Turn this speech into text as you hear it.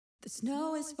The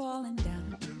snow is falling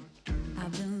down.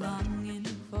 I've been longing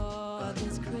for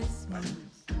this Christmas,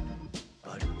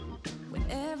 when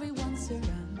everyone's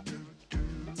around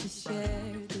to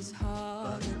share this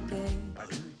holiday.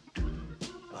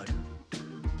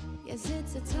 Yes,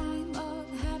 it's a time of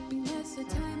happiness, a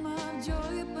time of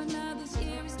joy, but now this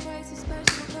year is twice as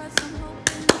special, 'cause I'm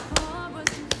hoping for us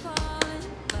to fall in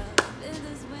love in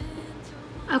this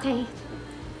winter. Okay.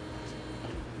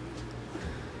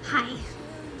 Hi.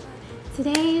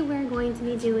 Today we're going to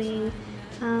be doing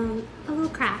a little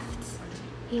craft,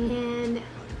 and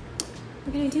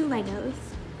we're going to do Legos,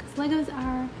 because Legos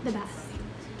are the best.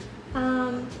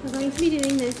 We're going to be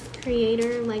doing this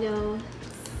Creator Lego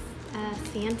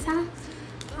Santa.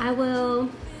 I will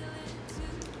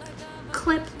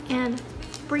clip and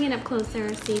bring it up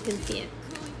closer so you can see it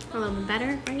a little bit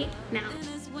better right now.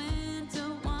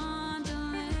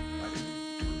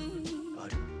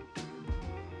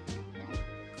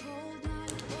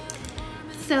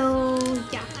 So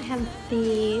yeah, I have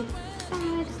the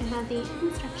bag, I have the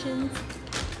instructions,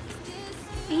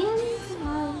 and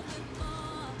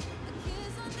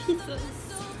the pieces.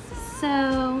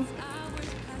 So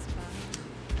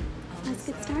let's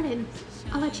get started.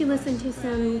 I'll let you listen to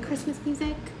some Christmas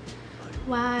music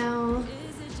while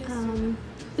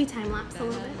we time lapse a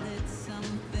little bit.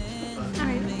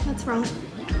 Alright, let's roll.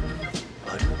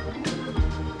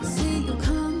 See you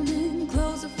coming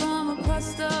closer from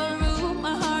across the room.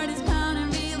 My heart is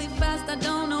pounding really fast. I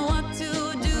don't know what to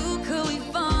do. Could we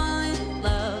fall in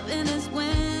love in this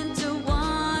winter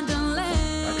wonderland?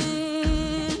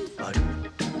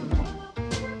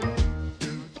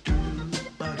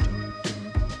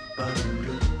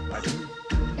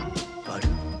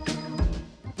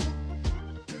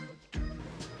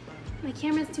 My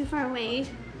camera's too far away,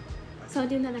 so I'll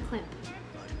do another clip,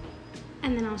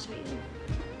 and then I'll show you.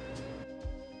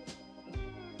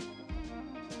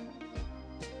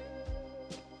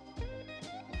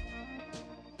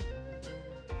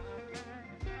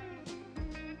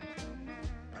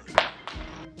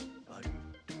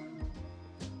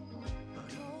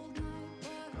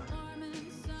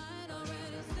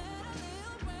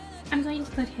 I'm going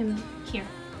to put him here,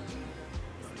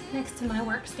 next to my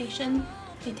workstation,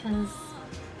 because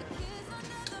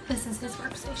this is his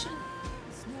workstation.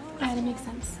 I had to make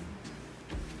sense.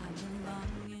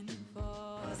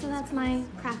 So that's my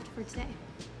craft for today.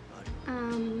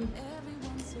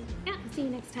 Yeah, see you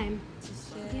next time.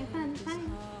 Hope you have fun.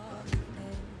 Bye.